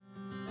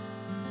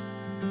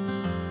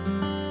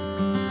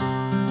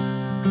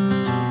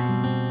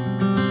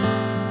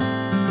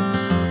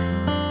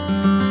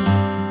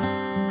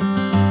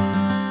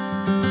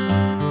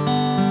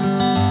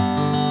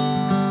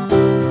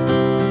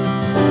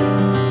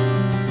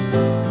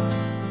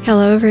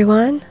Hello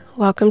everyone,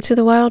 welcome to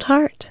The Wild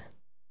Heart.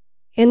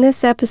 In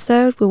this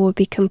episode, we will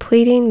be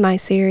completing my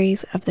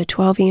series of the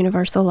 12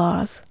 Universal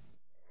Laws.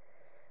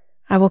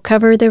 I will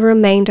cover the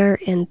remainder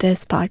in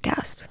this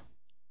podcast.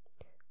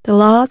 The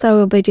laws I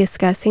will be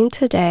discussing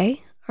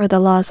today are the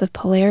laws of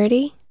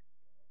polarity,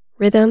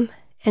 rhythm,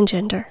 and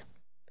gender.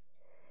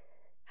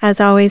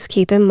 As always,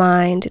 keep in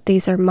mind,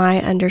 these are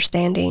my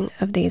understanding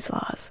of these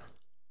laws.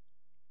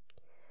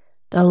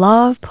 The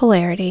law of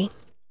polarity.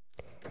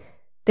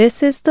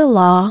 This is the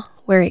law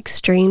where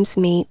extremes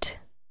meet.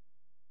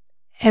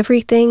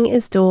 Everything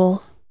is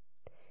dual.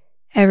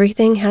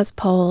 Everything has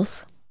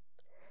poles.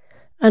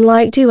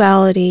 Unlike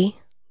duality,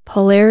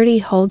 polarity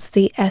holds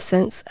the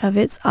essence of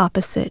its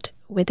opposite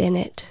within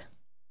it.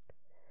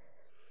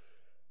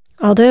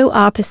 Although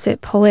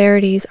opposite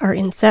polarities are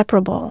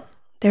inseparable,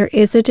 there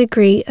is a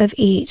degree of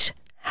each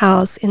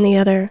housed in the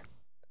other.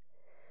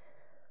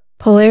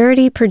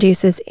 Polarity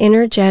produces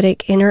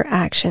energetic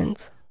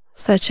interactions,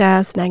 such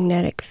as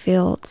magnetic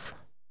fields,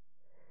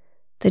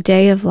 the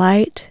day of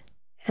light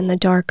and the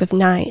dark of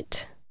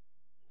night,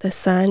 the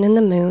sun and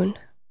the moon,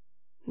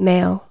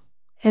 male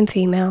and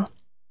female.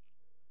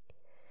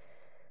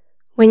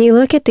 When you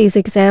look at these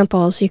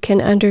examples, you can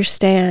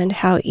understand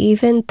how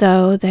even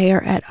though they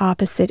are at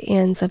opposite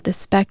ends of the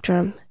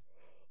spectrum,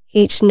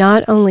 each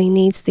not only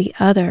needs the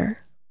other,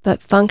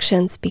 but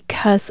functions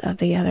because of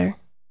the other.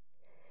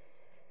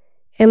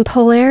 In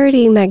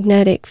polarity,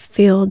 magnetic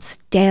fields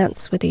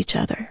dance with each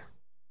other.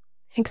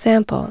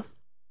 Example: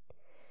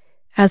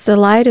 as the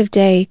light of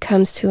day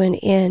comes to an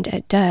end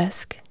at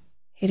dusk,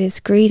 it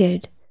is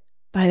greeted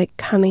by the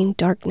coming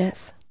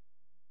darkness,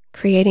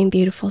 creating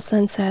beautiful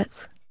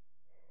sunsets.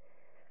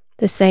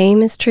 The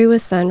same is true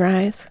with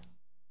sunrise.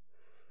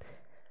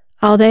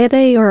 Although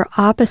they are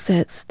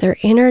opposites, their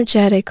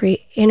energetic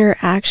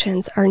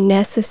interactions are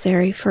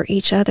necessary for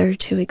each other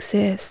to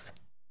exist.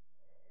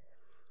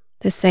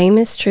 The same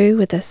is true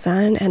with the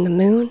sun and the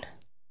moon.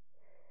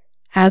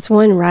 As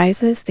one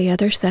rises, the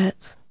other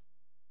sets,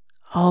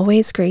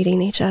 always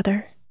greeting each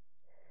other,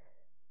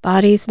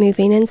 bodies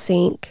moving in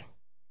sync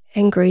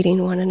and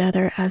greeting one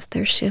another as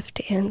their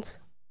shift ends.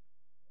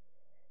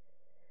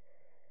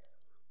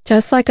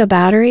 Just like a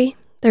battery,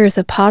 there is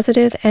a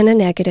positive and a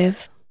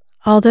negative.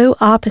 Although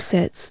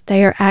opposites,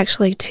 they are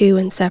actually two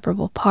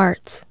inseparable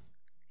parts.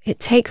 It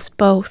takes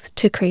both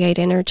to create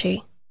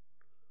energy.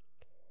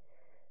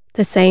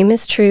 The same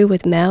is true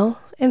with male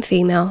and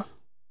female.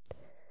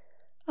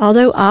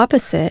 Although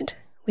opposite,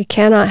 we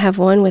cannot have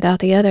one without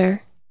the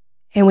other,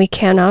 and we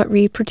cannot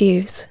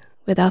reproduce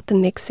without the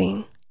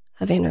mixing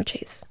of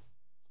energies.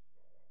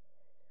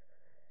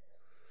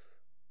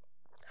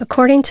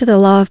 According to the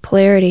law of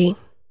polarity,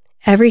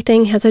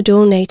 everything has a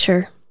dual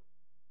nature.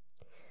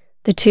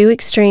 The two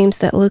extremes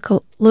that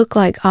look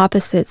like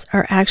opposites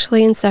are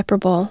actually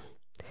inseparable.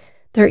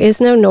 There is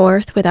no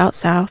north without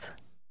south.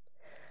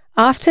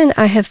 Often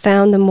I have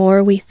found the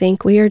more we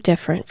think we are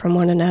different from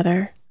one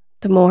another,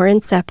 the more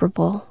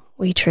inseparable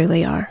we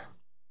truly are.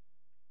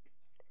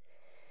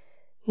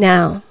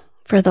 Now,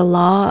 for the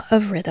law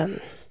of rhythm.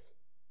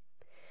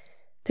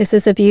 This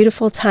is a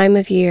beautiful time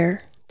of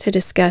year to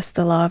discuss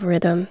the law of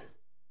rhythm.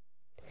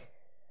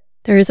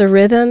 There is a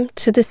rhythm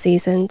to the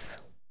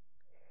seasons.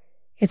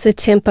 It's a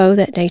tempo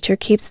that nature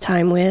keeps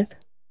time with.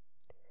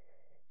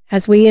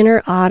 As we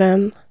enter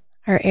autumn,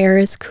 our air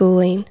is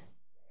cooling,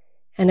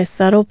 and a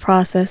subtle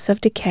process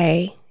of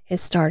decay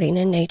is starting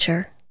in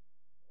nature.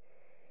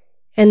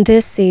 In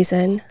this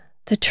season,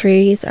 the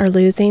trees are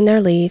losing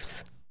their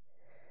leaves,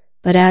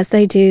 but as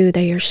they do,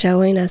 they are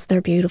showing us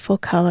their beautiful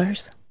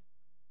colors,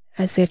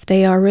 as if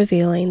they are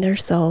revealing their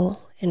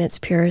soul in its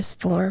purest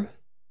form.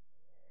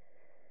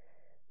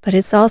 But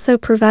it's also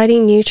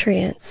providing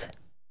nutrients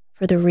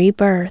for the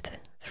rebirth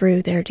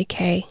through their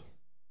decay.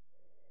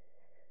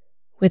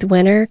 With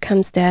winter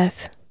comes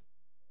death.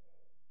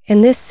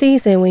 In this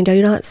season, we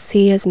do not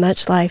see as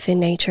much life in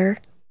nature.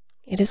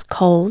 It is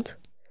cold,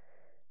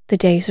 the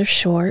days are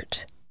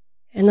short,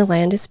 and the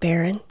land is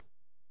barren.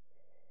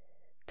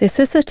 This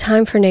is a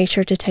time for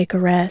nature to take a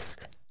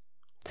rest,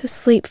 to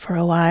sleep for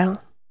a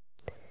while,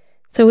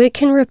 so it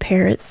can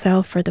repair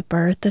itself for the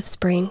birth of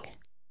spring.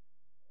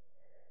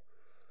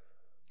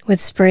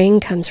 With spring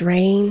comes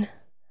rain,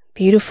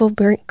 beautiful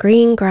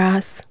green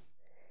grass,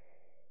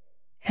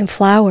 and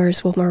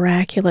flowers will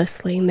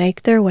miraculously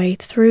make their way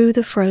through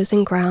the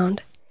frozen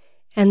ground,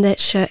 and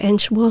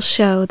will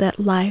show that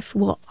life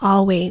will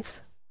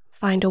always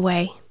find a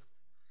way.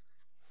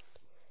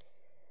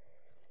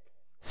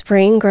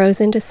 Spring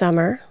grows into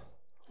summer,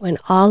 when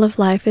all of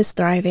life is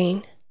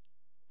thriving,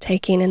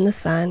 taking in the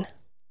sun.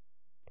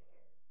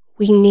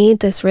 We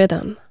need this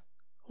rhythm.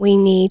 We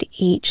need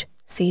each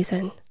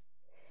season.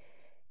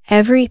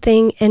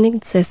 Everything in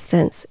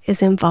existence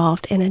is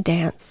involved in a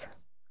dance,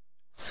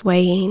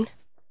 swaying,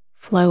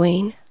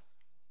 flowing,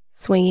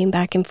 swinging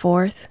back and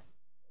forth.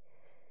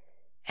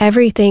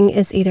 Everything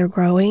is either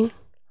growing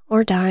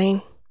or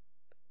dying.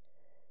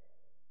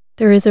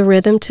 There is a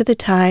rhythm to the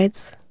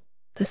tides,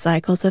 the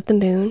cycles of the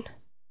moon,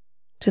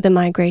 to the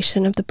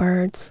migration of the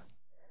birds,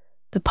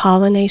 the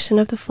pollination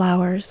of the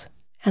flowers,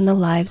 and the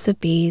lives of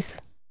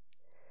bees.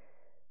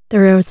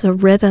 There is a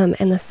rhythm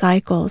in the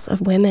cycles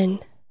of women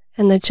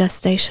and the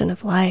gestation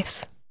of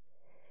life.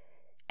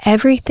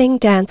 Everything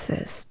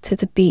dances to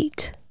the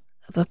beat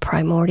of a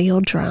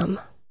primordial drum.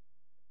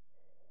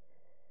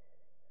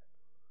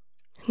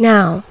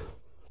 Now,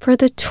 for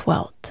the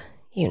 12th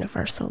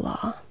universal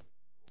law,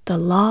 the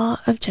law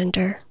of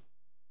gender.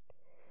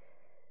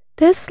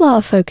 This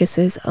law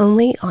focuses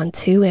only on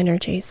two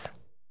energies,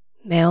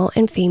 male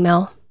and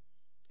female.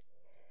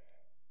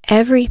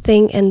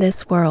 Everything in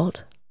this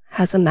world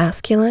has a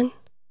masculine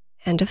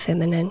and a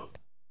feminine.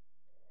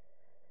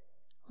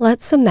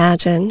 Let's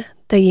imagine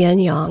the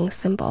yin-yang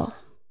symbol.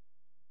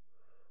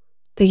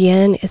 The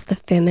yin is the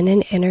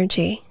feminine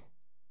energy,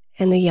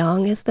 and the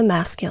yang is the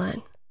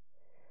masculine.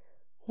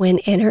 When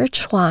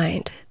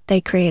intertwined, they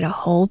create a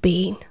whole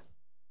being.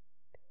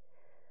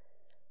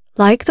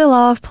 Like the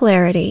law of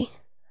polarity,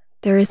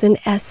 there is an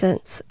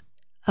essence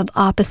of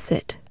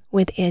opposite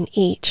within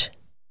each.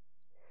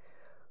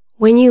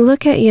 When you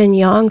look at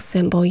yin-yang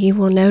symbol, you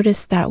will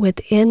notice that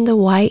within the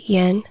white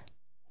yin,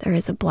 there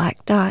is a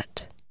black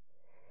dot.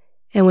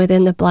 And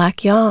within the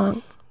black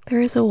yang, there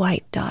is a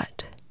white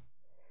dot.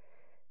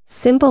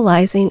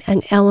 Symbolizing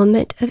an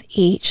element of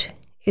each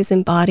is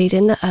embodied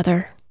in the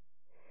other.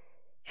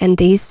 And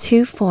these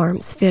two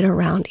forms fit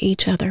around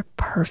each other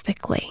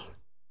perfectly.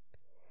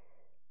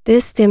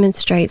 This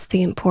demonstrates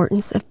the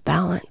importance of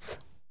balance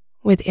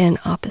within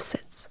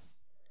opposites.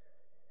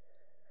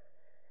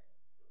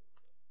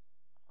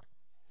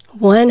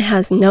 One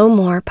has no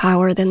more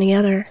power than the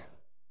other.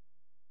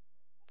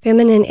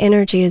 Feminine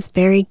energy is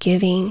very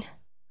giving,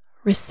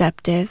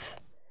 receptive,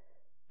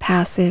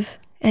 passive,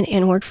 and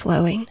inward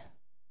flowing.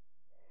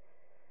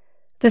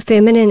 The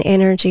feminine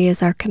energy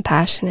is our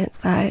compassionate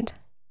side.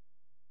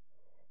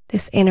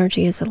 This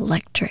energy is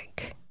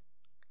electric.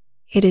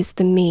 It is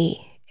the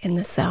me in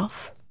the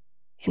self,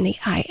 in the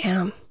I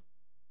am.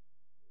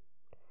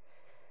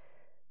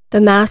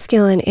 The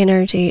masculine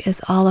energy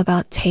is all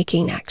about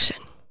taking action,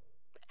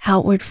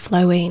 outward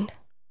flowing.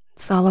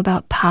 It's all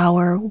about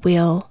power,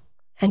 will,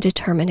 and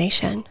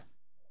determination.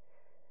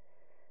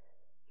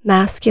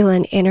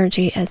 Masculine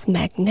energy is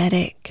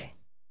magnetic.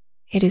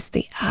 It is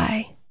the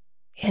I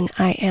in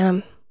I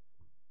am.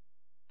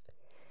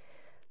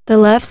 The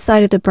left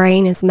side of the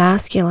brain is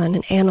masculine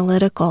and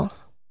analytical.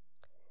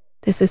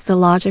 This is the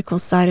logical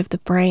side of the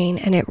brain,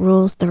 and it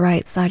rules the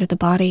right side of the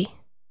body.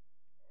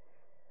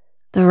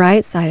 The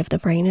right side of the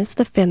brain is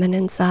the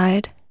feminine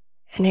side,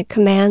 and it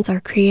commands our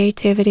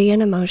creativity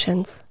and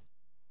emotions.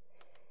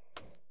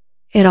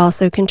 It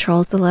also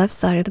controls the left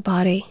side of the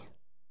body.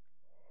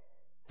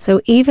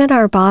 So even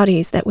our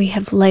bodies that we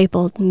have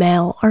labeled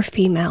male or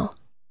female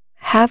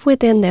have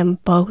within them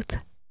both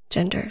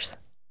genders.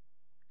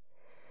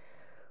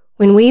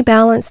 When we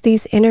balance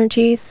these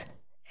energies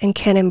and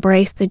can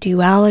embrace the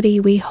duality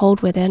we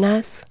hold within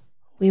us,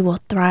 we will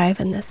thrive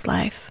in this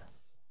life.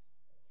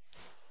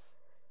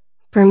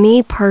 For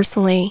me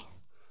personally,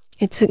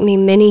 it took me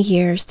many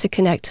years to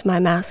connect to my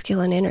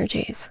masculine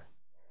energies.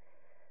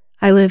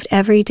 I lived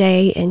every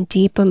day in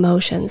deep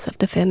emotions of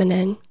the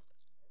feminine.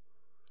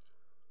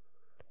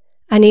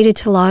 I needed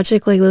to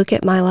logically look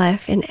at my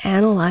life and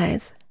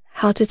analyze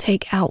how to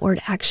take outward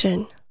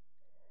action.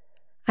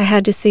 I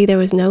had to see there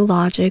was no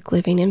logic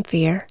living in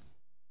fear.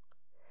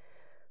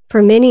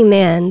 For many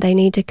men, they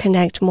need to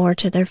connect more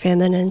to their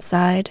feminine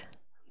side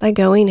by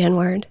going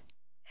inward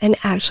and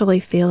actually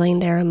feeling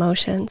their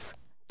emotions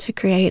to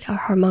create a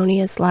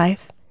harmonious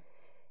life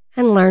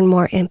and learn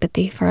more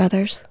empathy for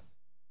others.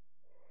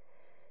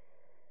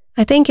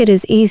 I think it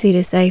is easy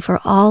to say for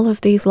all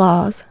of these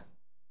laws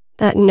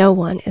that no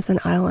one is an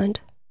island.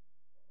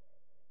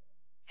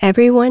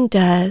 Everyone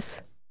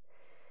does.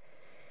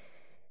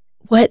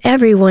 What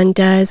everyone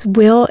does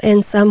will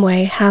in some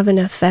way have an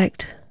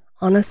effect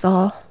on us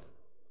all.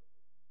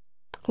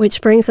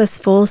 Which brings us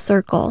full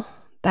circle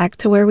back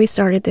to where we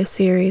started this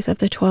series of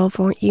the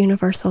 12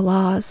 universal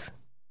laws.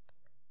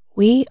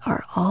 We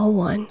are all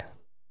one.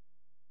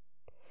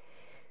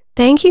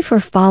 Thank you for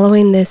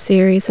following this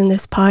series and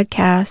this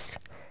podcast.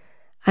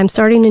 I'm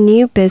starting a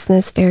new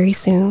business very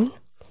soon,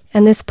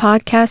 and this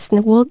podcast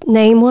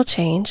name will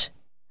change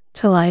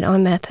to Light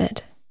On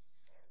Method,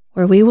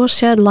 where we will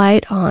shed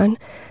light on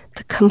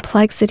the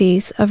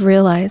complexities of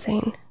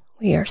realizing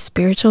we are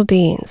spiritual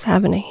beings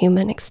having a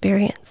human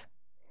experience.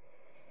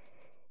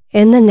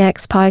 In the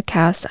next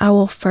podcast, I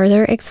will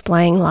further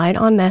explain Light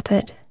On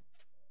Method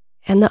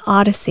and the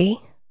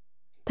odyssey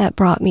that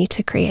brought me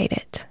to create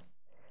it.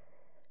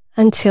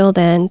 Until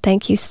then,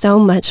 thank you so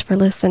much for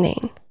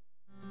listening.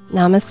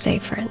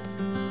 Namaste, friends.